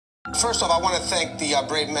First off, I want to thank the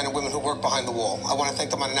brave men and women who work behind the wall. I want to thank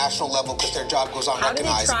them on a national level because their job goes unrecognized.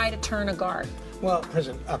 How do they try to turn a guard? Well,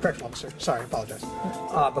 correctional officer. Sorry, I apologize.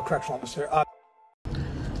 But correctional officer.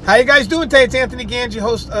 How you guys doing today? It's Anthony Gangi,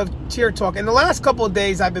 host of Tier Talk. In the last couple of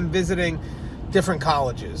days, I've been visiting different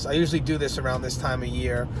colleges. I usually do this around this time of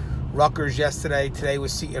year. Rutgers yesterday. Today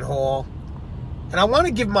was Seton Hall. And I want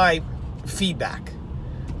to give my feedback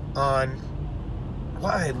on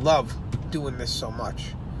why I love doing this so much.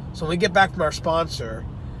 So when we get back from our sponsor,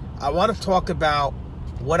 I want to talk about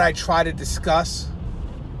what I try to discuss,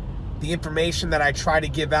 the information that I try to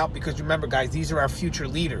give out, because remember, guys, these are our future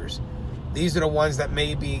leaders. These are the ones that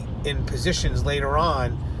may be in positions later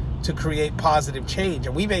on to create positive change.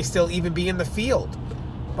 And we may still even be in the field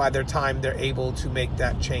by the time they're able to make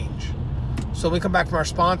that change. So when we come back from our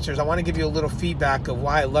sponsors, I want to give you a little feedback of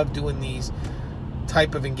why I love doing these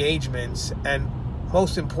type of engagements, and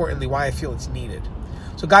most importantly, why I feel it's needed.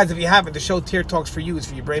 So guys, if you haven't, the show Tier Talks for you is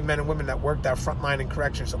for you brave men and women that work that front line in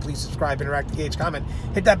correction. So please subscribe, interact, engage, comment,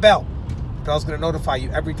 hit that bell. The bell's going to notify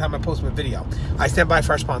you every time I post a video. I stand by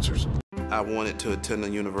for our sponsors. I wanted to attend a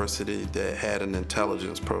university that had an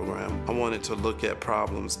intelligence program. I wanted to look at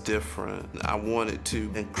problems different. I wanted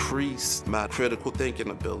to increase my critical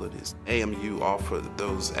thinking abilities. AMU offered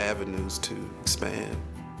those avenues to expand.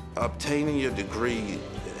 Obtaining your degree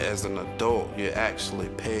as an adult, you're actually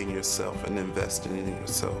paying yourself and investing in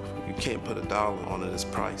yourself. You can't put a dollar on it. It's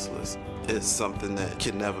priceless. It's something that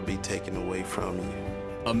can never be taken away from you.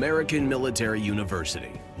 American Military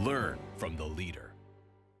University. Learn from the leader.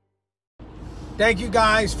 Thank you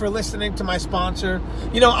guys for listening to my sponsor.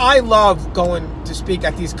 You know, I love going to speak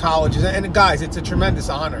at these colleges. And guys, it's a tremendous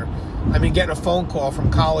honor. I mean, getting a phone call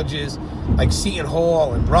from colleges like Seton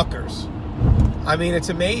Hall and Rutgers. I mean, it's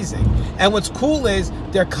amazing. And what's cool is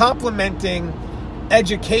they're complementing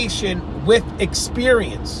education with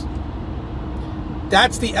experience.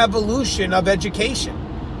 That's the evolution of education.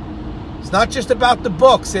 It's not just about the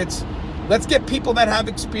books. It's let's get people that have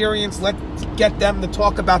experience. Let's get them to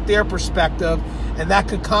talk about their perspective, and that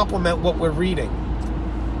could complement what we're reading.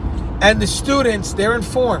 And the students, they're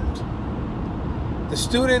informed. The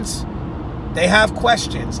students, they have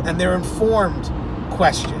questions, and they're informed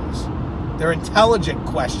questions. They're intelligent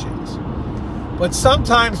questions. But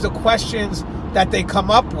sometimes the questions that they come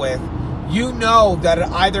up with, you know that it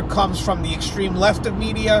either comes from the extreme left of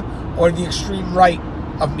media or the extreme right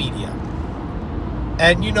of media.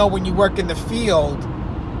 And you know, when you work in the field,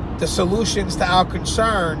 the solutions to our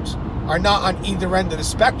concerns are not on either end of the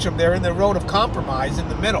spectrum. They're in the road of compromise in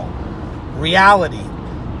the middle. Reality,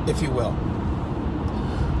 if you will.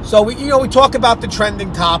 So we talk about the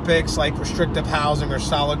trending topics like restrictive housing or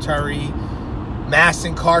solitary, mass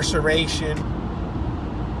incarceration,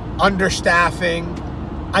 understaffing.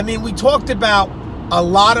 I mean, we talked about a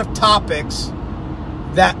lot of topics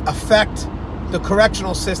that affect the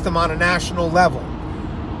correctional system on a national level.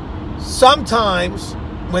 Sometimes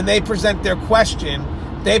when they present their question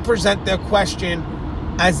as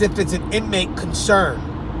if it's an inmate concern.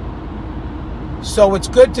 So it's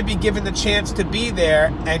good to be given the chance to be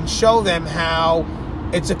there and show them how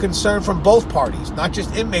it's a concern from both parties, not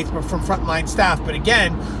just inmates, but from frontline staff. But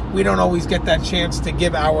again, we don't always get that chance to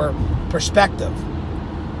give our perspective.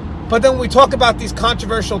 But then when we talk about these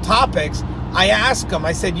controversial topics, I ask them,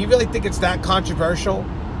 I said, you really think it's that controversial?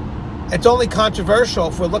 It's only controversial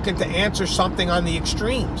if we're looking to answer something on the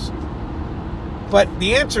extremes. But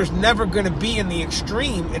the answer is never going to be in the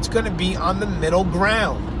extreme. It's going to be on the middle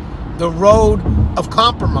ground, the road of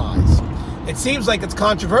compromise. It seems like it's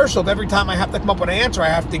controversial if every time I have to come up with an answer, I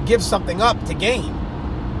have to give something up to gain.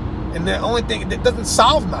 And the only thing, it doesn't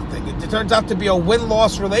solve nothing. It turns out to be a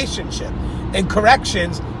win-loss relationship. In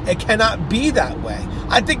corrections, it cannot be that way.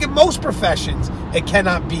 I think in most professions, it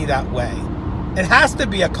cannot be that way. It has to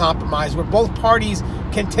be a compromise where both parties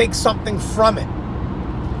can take something from it.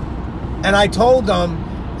 And I told them,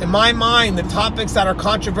 in my mind, the topics that are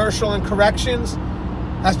controversial in corrections,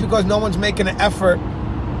 that's because no one's making an effort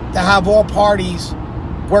to have all parties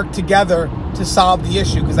work together to solve the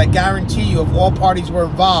issue. Because I guarantee you, if all parties were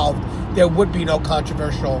involved, there would be no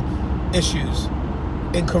controversial issues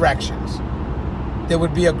in corrections. There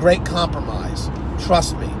would be a great compromise.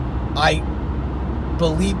 Trust me. I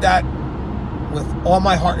believe that with all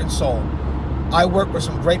my heart and soul. I work with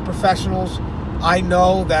some great professionals. I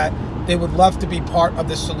know that they would love to be part of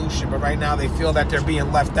the solution, but right now they feel that they're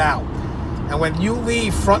being left out. And when you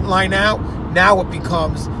leave frontline out, now it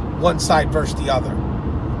becomes one side versus the other.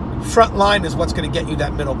 Frontline is what's going to get you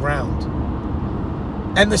that middle ground.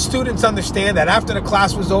 And the students understand that. After the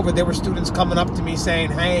class was over, there were students coming up to me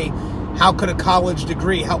saying, hey, How could a college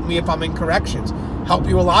degree help me if I'm in corrections? Help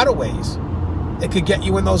you a lot of ways. It could get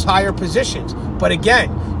you in those higher positions. But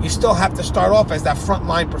again, you still have to start off as that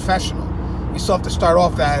frontline professional. You still have to start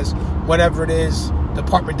off as whatever it is,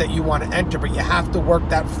 department that you want to enter, but you have to work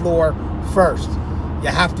that floor first. You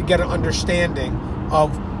have to get an understanding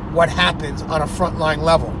of what happens on a frontline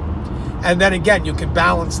level. And then again, you can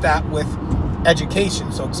balance that with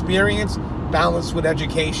education. So experience balanced with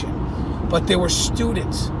education. But there were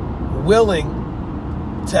students willing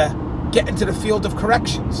to get into the field of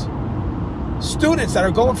corrections. Students that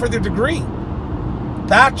are going for their degree,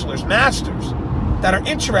 bachelor's, master's, that are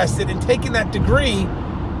interested in taking that degree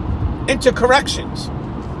into corrections.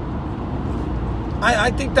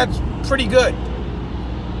 I think that's pretty good.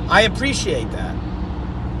 I appreciate that.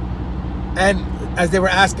 And as they were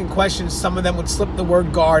asking questions, some of them would slip the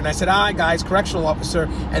word guard, and I said, "Hi guys, correctional officer,"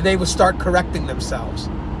 and they would start correcting themselves.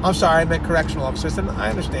 "I'm sorry, I meant correctional officer." I said, "I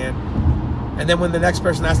understand." And then when the next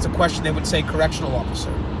person asked a question, they would say correctional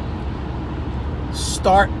officer.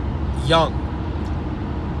 Start young.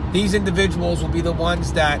 These individuals will be the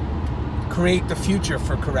ones that create the future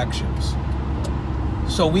for corrections.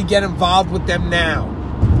 So we get involved with them now.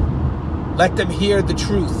 Let them hear the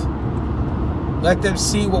truth. Let them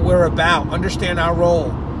see what we're about, understand our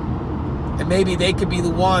role. And maybe they could be the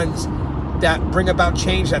ones that bring about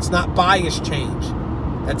change that's not biased change.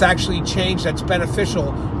 That's actually change that's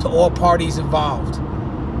beneficial to all parties involved.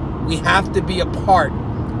 We have to be a part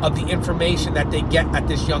of the information that they get at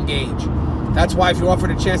this young age. That's why if you're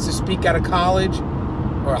offered a chance to speak at a college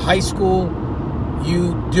or a high school,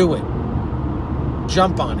 you do it.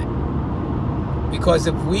 Jump on it. Because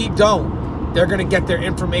if we don't, they're going to get their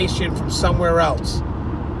information from somewhere else.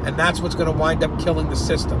 And that's what's going to wind up killing the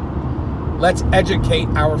system. Let's educate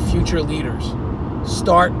our future leaders.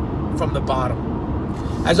 Start from the bottom.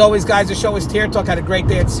 As always, guys, the show is Tear Talk. Had a great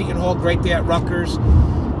day at Seton Hall, great day at Rutgers.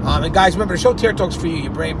 And guys, remember, the show Tear Talk's for you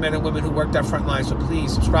brave men and women who work that front line. So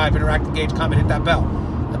please subscribe, interact, engage, comment, hit that bell.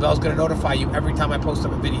 The bell's going to notify you every time I post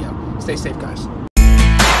up a video. Stay safe, guys.